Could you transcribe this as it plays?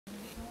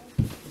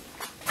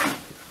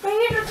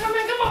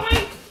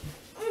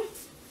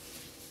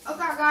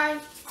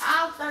guys.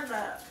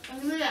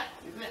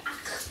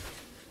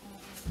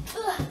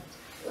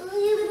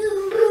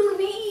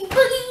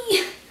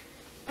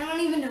 I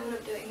don't even know what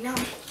I'm doing. No.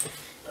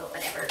 But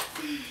whatever.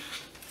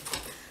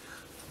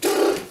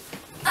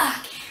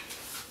 Okay.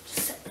 Just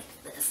sit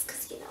like this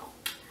because, you know,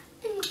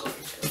 I'm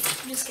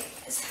gorgeous. I'm just kidding,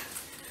 guys.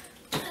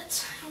 But I don't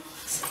know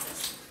how to say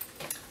this.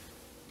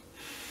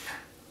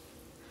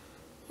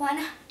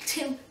 1,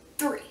 2,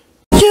 3.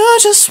 You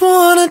just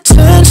want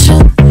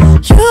attention.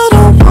 You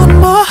don't want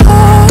my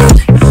heart.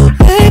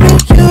 Maybe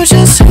you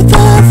just hate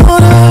the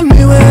thought of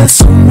me with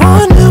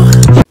someone new.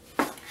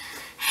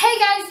 Hey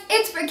guys,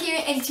 it's Brooke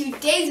Elaine, and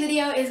today's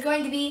video is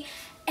going to be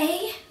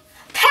a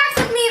pack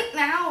with me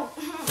now.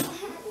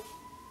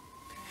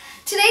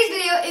 Today's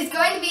video is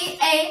going to be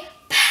a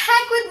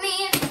pack with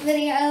me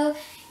video.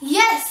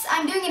 Yes,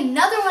 I'm doing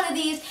another one of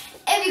these.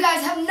 If you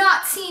guys have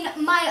not seen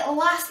my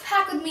last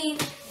pack with me,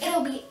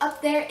 it'll be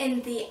up there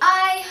in the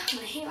eye. I'm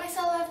gonna hate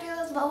myself after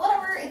this, but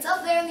whatever, it's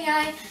up there in the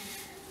eye.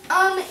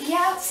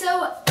 Yeah,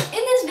 so in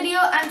this video,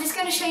 I'm just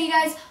gonna show you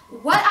guys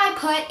what I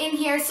put in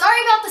here.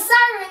 Sorry about the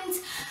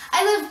sirens.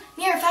 I live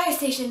near a fire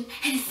station,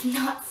 and it's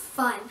not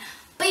fun.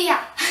 But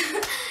yeah,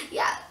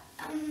 yeah,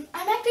 I'm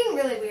acting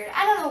really weird.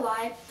 I don't know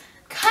why.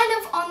 Kind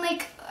of on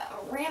like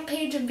a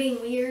rampage of being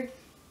weird.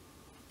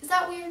 Is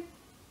that weird?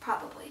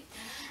 Probably.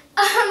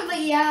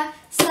 But yeah,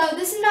 so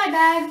this is my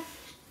bag.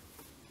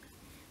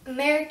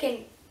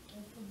 American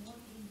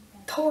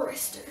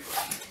Tourister.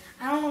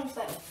 I don't know if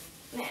that,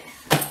 man,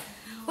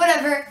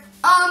 whatever.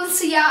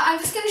 So yeah, I'm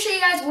just gonna show you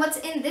guys what's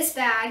in this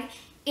bag,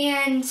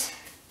 and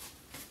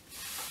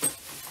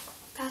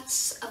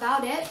that's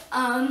about it.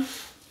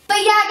 But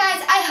yeah,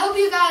 guys, I hope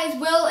you guys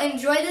will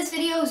enjoy this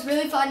video. It was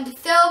really fun to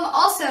film.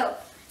 Also,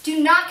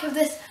 do not give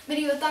this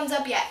video a thumbs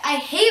up yet. I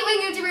hate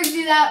when YouTubers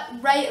do that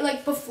right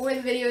like before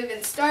the video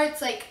even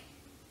starts. Like,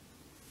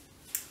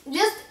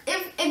 just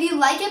if you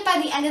like it by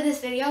the end of this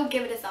video,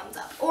 give it a thumbs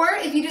up. Or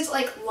if you just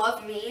like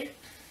love me,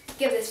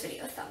 give this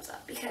video a thumbs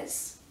up,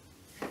 because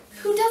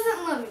who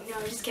doesn't love me? No,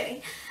 I'm just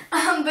kidding.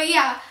 But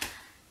yeah.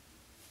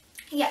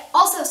 Yeah,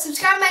 also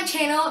subscribe to my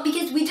channel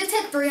because we just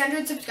hit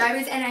 300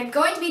 subscribers, and I'm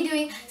going to be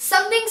doing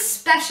something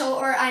special,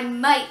 or I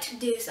might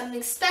do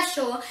something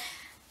special.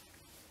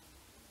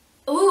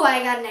 Ooh,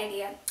 I got an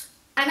idea.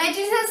 I might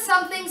do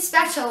something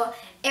special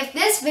if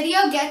this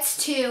video gets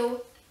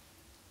to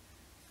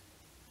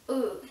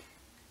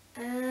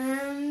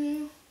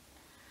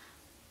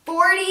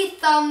 40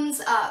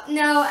 thumbs up.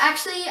 No,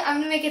 actually, I'm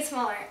gonna make it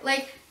smaller.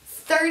 Like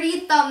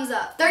 30 thumbs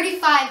up,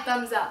 35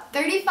 thumbs up,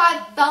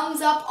 35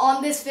 thumbs up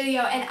on this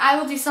video, and I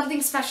will do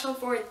something special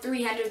for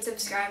 300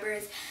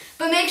 subscribers.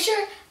 But make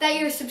sure that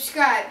you're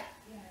subscribed.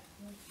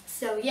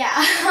 So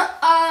yeah,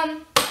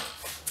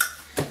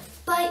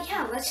 but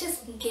yeah, let's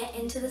just get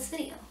into this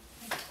video.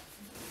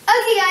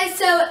 Okay guys,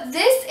 so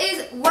this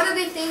is one of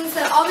the things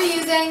that I'll be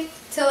using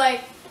to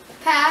like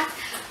pack.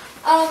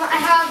 I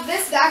have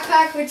this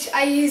backpack which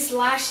I used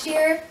last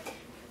year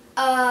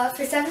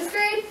for 7th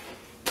grade,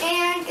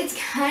 and it's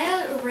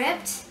kind of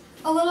ripped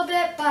a little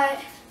bit, but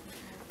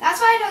that's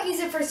why I don't use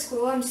it for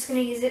school. I'm just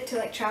gonna use it to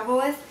like travel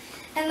with.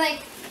 And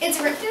like, it's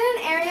ripped in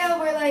an area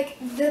where like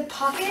the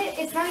pocket,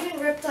 it's not even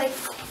ripped like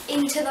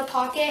into the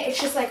pocket, it's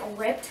just like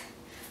ripped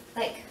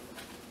like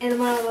in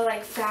one of the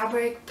like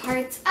fabric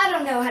parts. I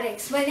don't know how to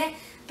explain it,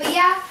 but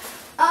yeah,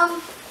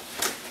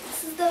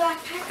 this is the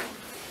backpack,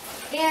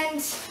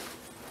 and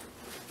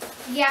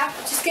yeah,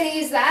 just gonna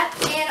use that.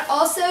 And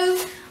also,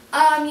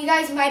 you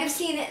guys might have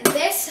seen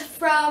this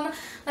from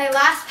my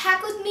last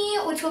pack with me,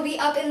 which will be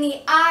up in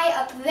the eye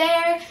up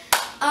there.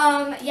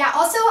 Yeah,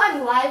 also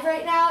I'm live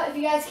right now. If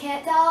you guys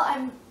can't tell,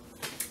 I'm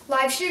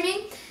live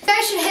streaming. You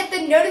guys should hit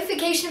the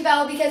notification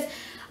bell because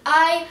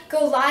I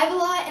go live a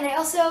lot, and I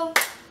also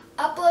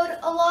upload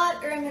a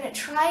lot, or I'm gonna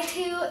try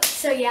to.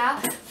 So yeah,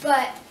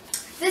 but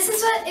this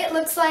is what it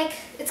looks like.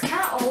 It's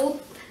kind of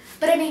old,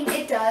 but I mean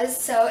it does.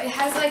 So it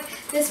has like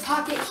this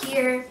pocket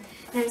here,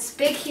 and it's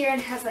big here, and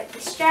it has like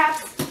the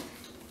straps.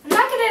 I'm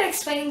not good at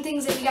explaining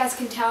things if you guys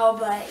can tell,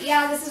 but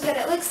yeah, this is what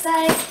it looks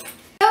like.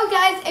 So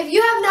guys, if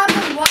you have not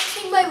been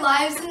watching my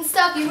lives and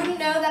stuff, you wouldn't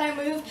know that I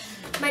moved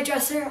my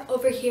dresser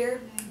over here.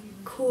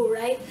 Cool,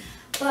 right?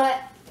 But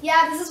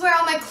yeah, this is where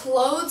all my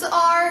clothes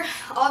are.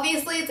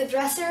 Obviously, it's a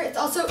dresser. It's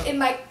also in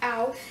my,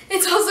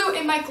 it's also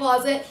in my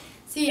closet.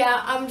 So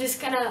yeah, I'm just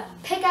gonna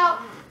pick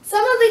out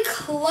some of the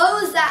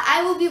clothes that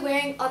I will be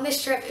wearing on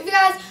this trip. If you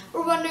guys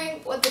were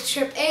wondering what the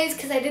trip is,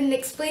 because I didn't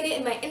explain it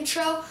in my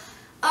intro,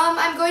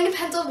 I'm going to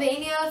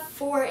Pennsylvania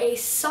for a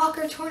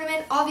soccer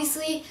tournament.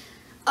 Obviously,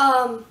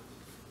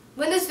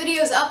 when this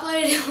video is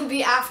uploaded, it will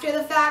be after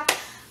the fact.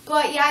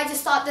 But yeah, I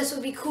just thought this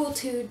would be cool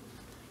to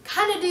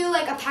kind of do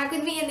like a pack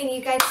with me, and then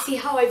you guys see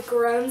how I've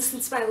grown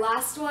since my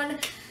last one.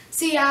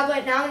 So yeah,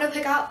 but now I'm going to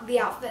pick out the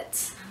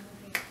outfits.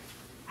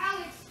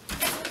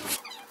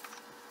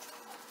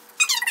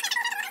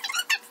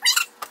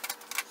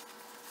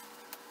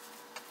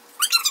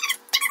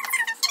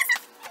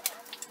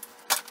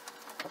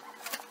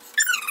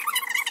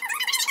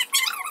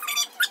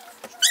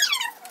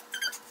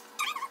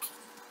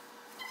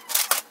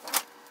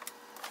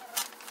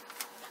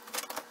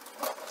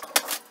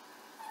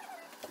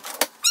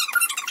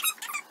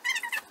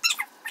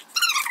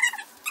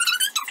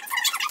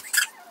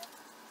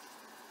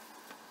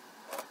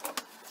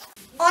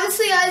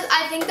 guys,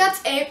 I think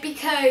that's it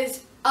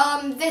because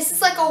this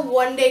is like a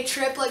one-day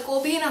trip. Like,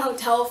 we'll be in a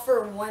hotel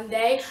for one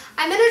day.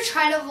 I'm gonna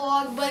try to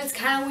vlog, but it's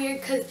kind of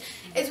weird because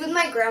it's with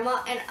my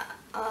grandma, and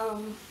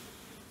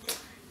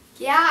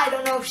yeah, I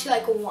don't know if she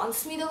like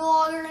wants me to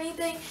vlog or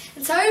anything.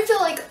 And so I have to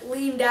like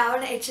lean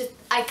down. It's just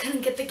I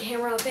couldn't get the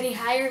camera up any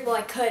higher. Well,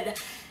 I could,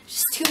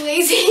 just too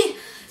lazy.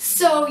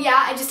 So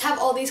yeah, I just have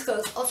all these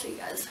clothes. I'll show you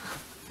guys.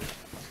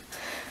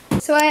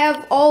 So I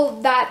have all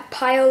that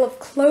pile of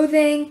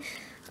clothing.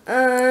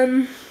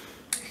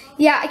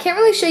 Yeah, I can't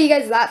really show you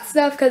guys that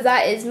stuff because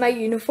that is my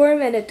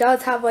uniform and it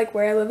does have like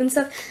where I live and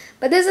stuff.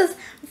 But this is,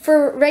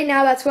 for right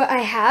now, that's what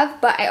I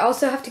have. But I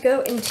also have to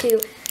go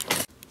into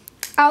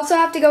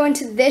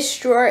this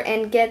drawer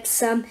and get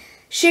some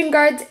shin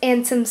guards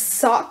and some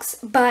socks.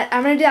 But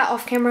I'm going to do that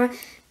off camera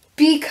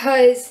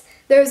because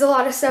there's a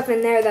lot of stuff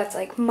in there that's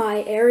like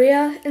my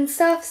area and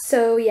stuff.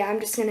 So yeah, I'm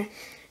just going to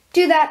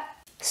do that.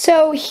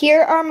 So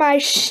here are my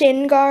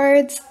shin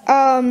guards.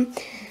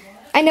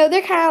 I know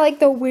they're kind of like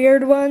the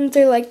weird ones,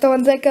 or like the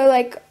ones that go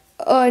like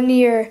on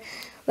your,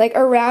 like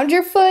around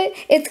your foot.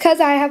 It's because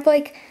I have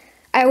like,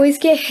 I always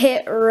get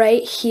hit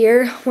right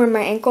here where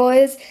my ankle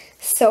is.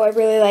 So I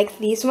really like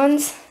these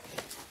ones.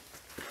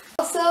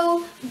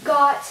 Also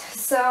got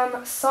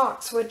some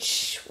socks,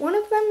 which one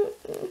of them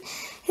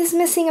is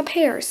missing a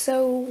pair.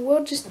 So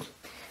we'll just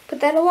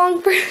put that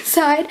along for the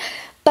side.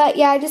 But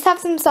yeah, I just have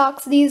some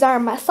socks. These are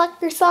my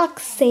soccer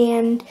socks,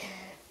 and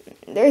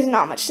there's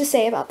not much to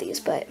say about these,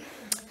 but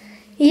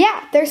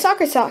yeah, they're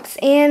soccer socks,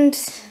 and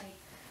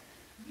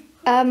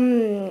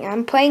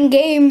I'm playing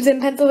games in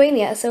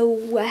Pennsylvania,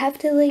 so I have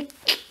to like,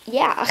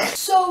 yeah.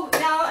 So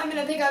now I'm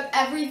gonna pick up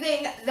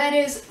everything that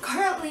is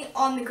currently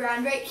on the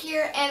ground right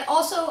here, and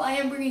also I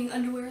am bringing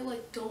underwear,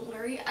 like don't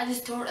worry, I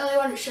just don't really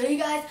want to show you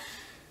guys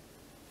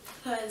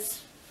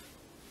because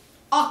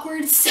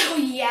awkward, so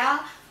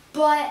yeah,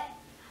 but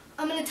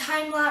I'm gonna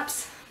time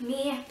lapse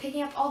me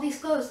picking up all these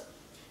clothes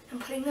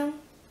and putting them,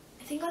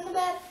 I think, on the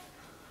bed,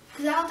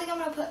 because I don't think I'm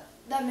gonna put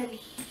them in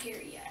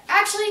here yet.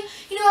 Actually,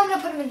 you know, I'm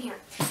gonna put them in here.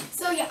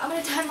 So yeah, I'm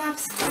gonna time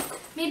lapse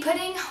me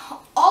putting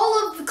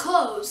all of the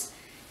clothes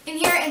in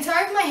here. And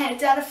sorry if my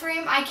head's out of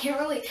frame, I can't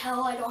really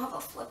tell. I don't have a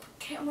flip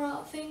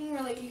camera thing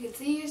where like you can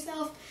see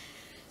yourself.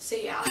 So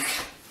yeah.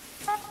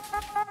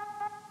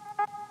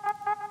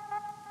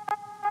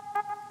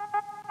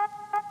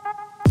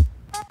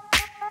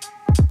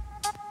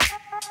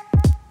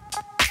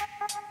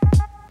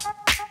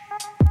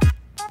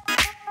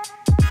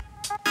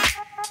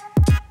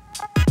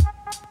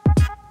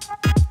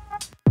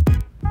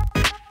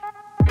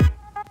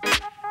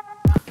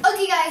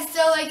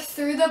 So like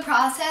through the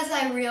process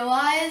I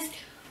realized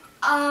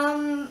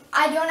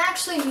I don't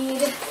actually need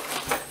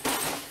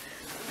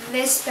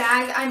this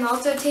bag. I'm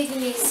also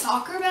taking a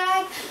soccer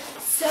bag,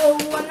 so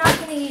I'm not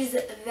going to use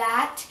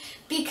that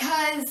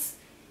because,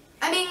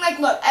 I mean, like,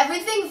 look,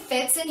 everything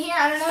fits in here.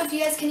 I don't know if you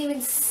guys can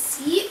even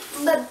see,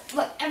 but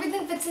look,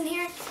 everything fits in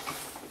here,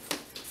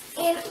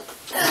 and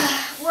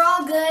we're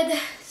all good.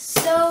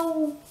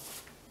 So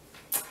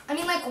I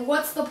mean, like,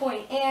 what's the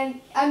point?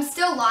 And I'm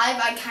still live.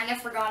 I kind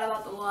of forgot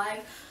about the live,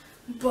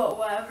 but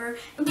whatever.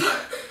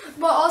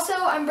 But also,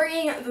 I'm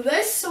bringing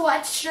this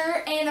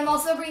sweatshirt, and I'm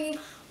also bringing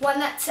one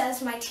that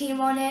says my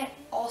team on it.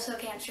 Also,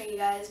 can't show you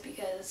guys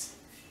because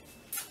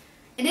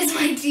it is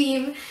my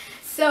team.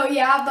 So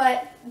yeah,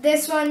 but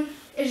this one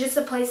is just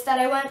a place that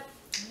I went.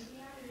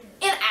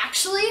 And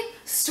actually,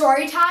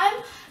 story time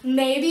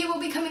maybe will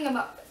be coming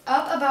up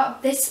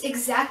about this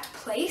exact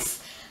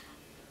place.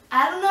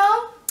 I don't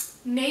know.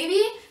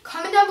 Maybe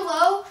comment down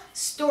below,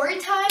 story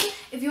time,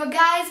 if you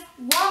guys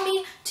want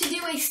me to do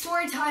a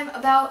story time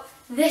about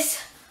this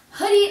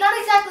hoodie. Not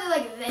exactly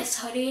like this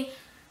hoodie,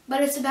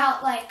 but it's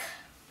about like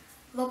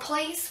the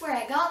place where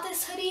I got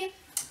this hoodie.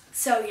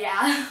 So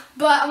yeah,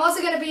 but I'm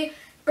also going to be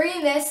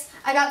bringing this.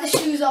 I got the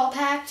shoes all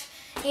packed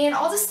and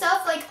all the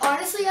stuff. Like,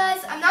 honestly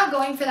guys, I'm not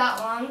going for that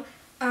long.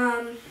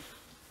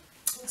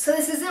 So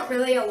this isn't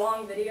really a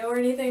long video or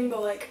anything,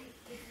 but like,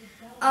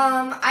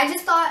 I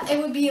just thought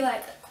it would be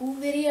like a cool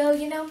video,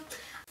 you know?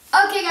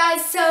 Okay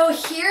guys, so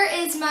here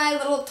is my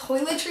little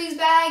toiletries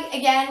bag.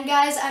 Again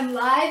guys, I'm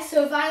live,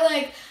 so if I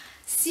like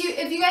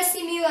if you guys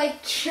see me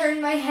like turn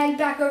my head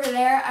back over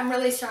there, I'm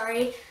really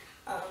sorry.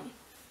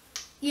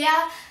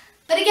 Yeah,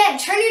 but again,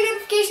 turn your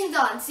notifications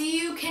on so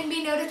you can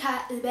be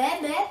notified,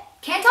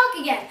 can't talk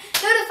again,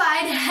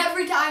 notified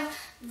every time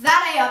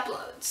that I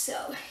upload.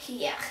 So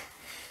yeah.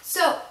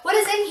 So what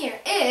is in here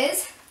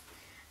is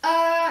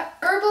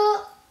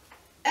herbal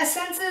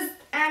essences,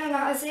 I don't know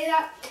how to say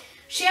that,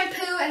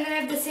 shampoo, and then I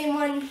have the same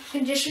one,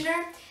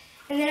 conditioner,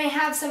 and then I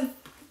have some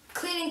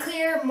Clean and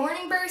Clear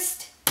Morning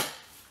Burst,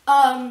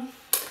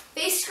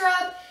 face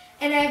scrub,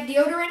 and I have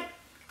deodorant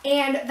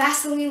and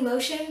Vaseline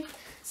lotion.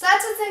 So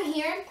that's what's in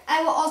here.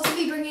 I will also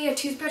be bringing a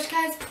toothbrush,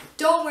 guys.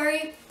 Don't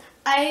worry,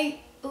 I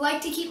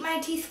like to keep my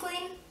teeth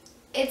clean.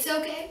 It's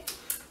okay.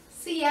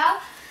 So yeah,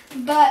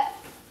 but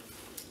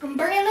I'm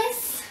bringing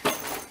this,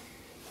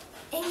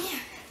 and yeah.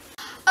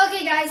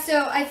 Okay guys,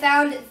 so I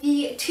found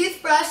the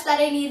toothbrush that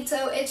I need.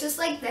 So it's just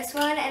like this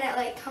one, and it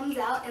like comes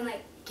out and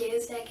like Give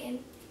a second.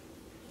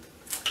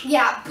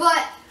 Yeah,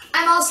 but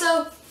I'm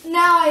also,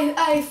 now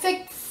I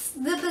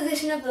fixed the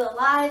position of the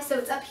live, so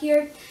it's up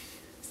here.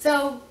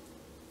 So,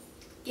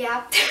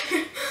 yeah.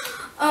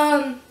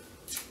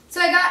 So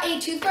I got a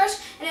toothbrush,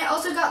 and I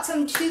also got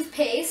some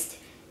toothpaste,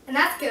 and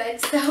that's good.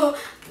 So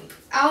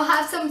I'll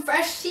have some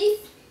fresh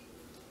teeth.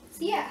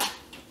 So yeah.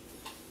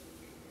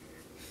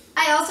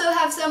 I also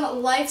have some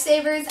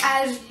lifesavers,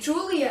 as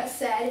Julia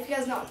said. If you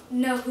guys don't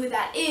know who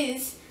that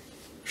is,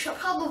 she'll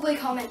probably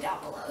comment down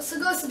below. So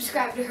go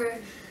subscribe to her.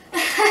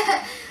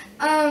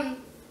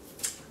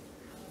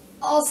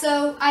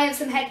 Also, I have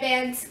some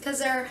headbands because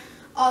they're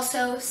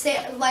also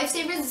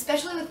lifesavers,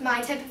 especially with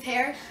my type of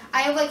hair.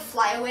 I have like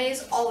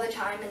flyaways all the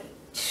time, and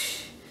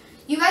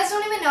you guys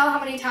don't even know how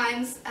many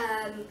times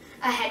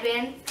a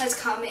headband has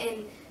come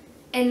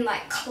in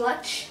like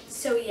clutch.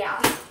 So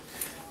yeah.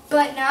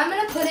 But now I'm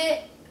gonna put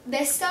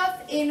this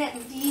stuff in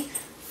the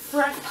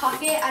front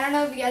pocket. I don't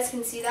know if you guys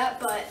can see that,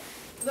 but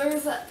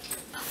there's a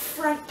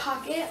front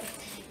pocket,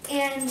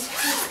 and I'm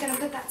just gonna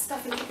put that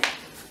stuff in here.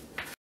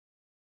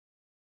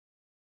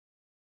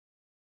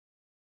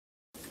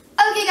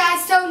 Okay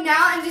guys, so now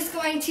I'm just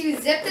going to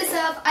zip this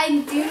up. I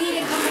do need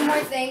a couple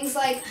more things,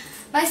 like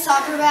my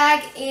soccer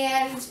bag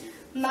and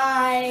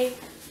my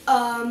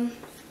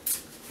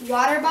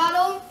water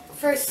bottle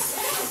for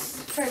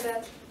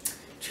the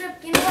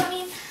trip, you know what I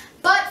mean?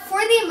 But for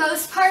the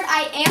most part,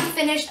 I am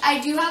finished. I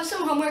do have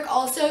some homework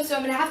also, so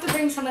I'm going to have to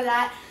bring some of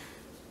that.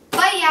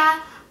 But yeah,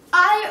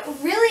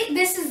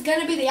 this is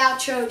going to be the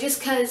outro just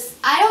because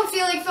I don't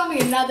feel like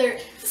filming another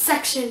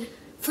section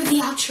for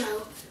the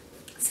outro.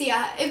 So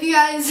yeah, if you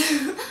guys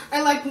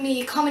are like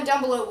me, comment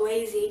down below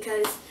lazy,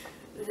 because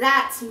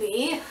that's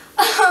me.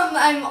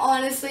 I'm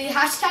honestly,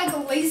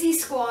 #lazy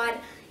squad.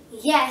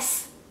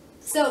 Yes,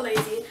 so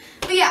lazy.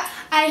 But yeah,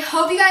 I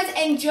hope you guys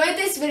enjoyed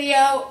this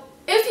video.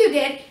 If you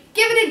did,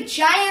 give it a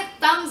giant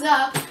thumbs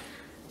up.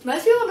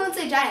 Most people don't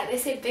say giant, they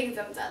say big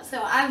thumbs up.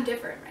 So I'm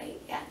different,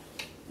 right? Yeah.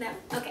 No?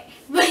 Okay.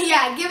 But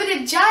yeah, give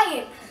it a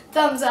giant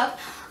thumbs up.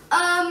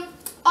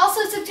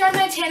 Also subscribe to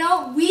my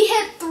channel. We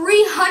hit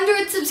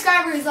 300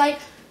 subscribers. Like,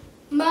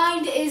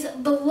 mind is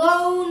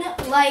blown.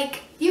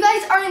 Like, you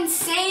guys are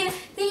insane.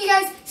 Thank you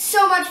guys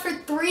so much for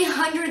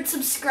 300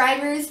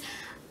 subscribers.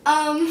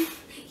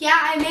 Yeah,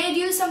 I may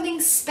do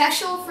something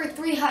special for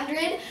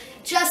 300.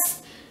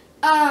 Just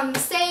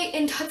stay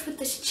in touch with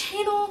this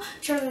channel,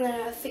 turn on the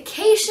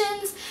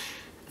notifications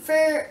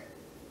for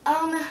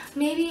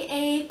maybe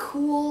a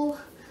cool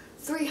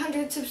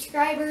 300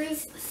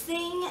 subscribers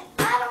thing.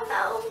 I don't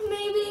know,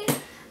 maybe.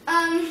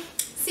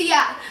 So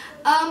yeah.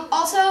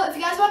 Also, if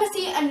you guys want to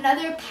see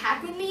another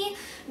pack with me,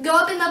 go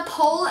up in the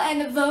poll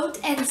and vote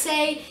and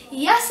say,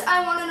 yes,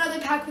 I want another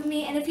pack with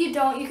me. And if you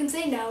don't, you can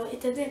say no.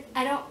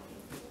 I don't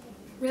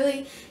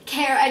really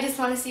care. I just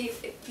want to see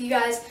if you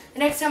guys, the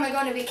next time I go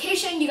on a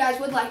vacation, you guys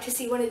would like to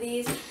see one of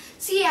these.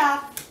 So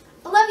yeah,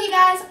 I love you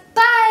guys.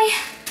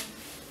 Bye!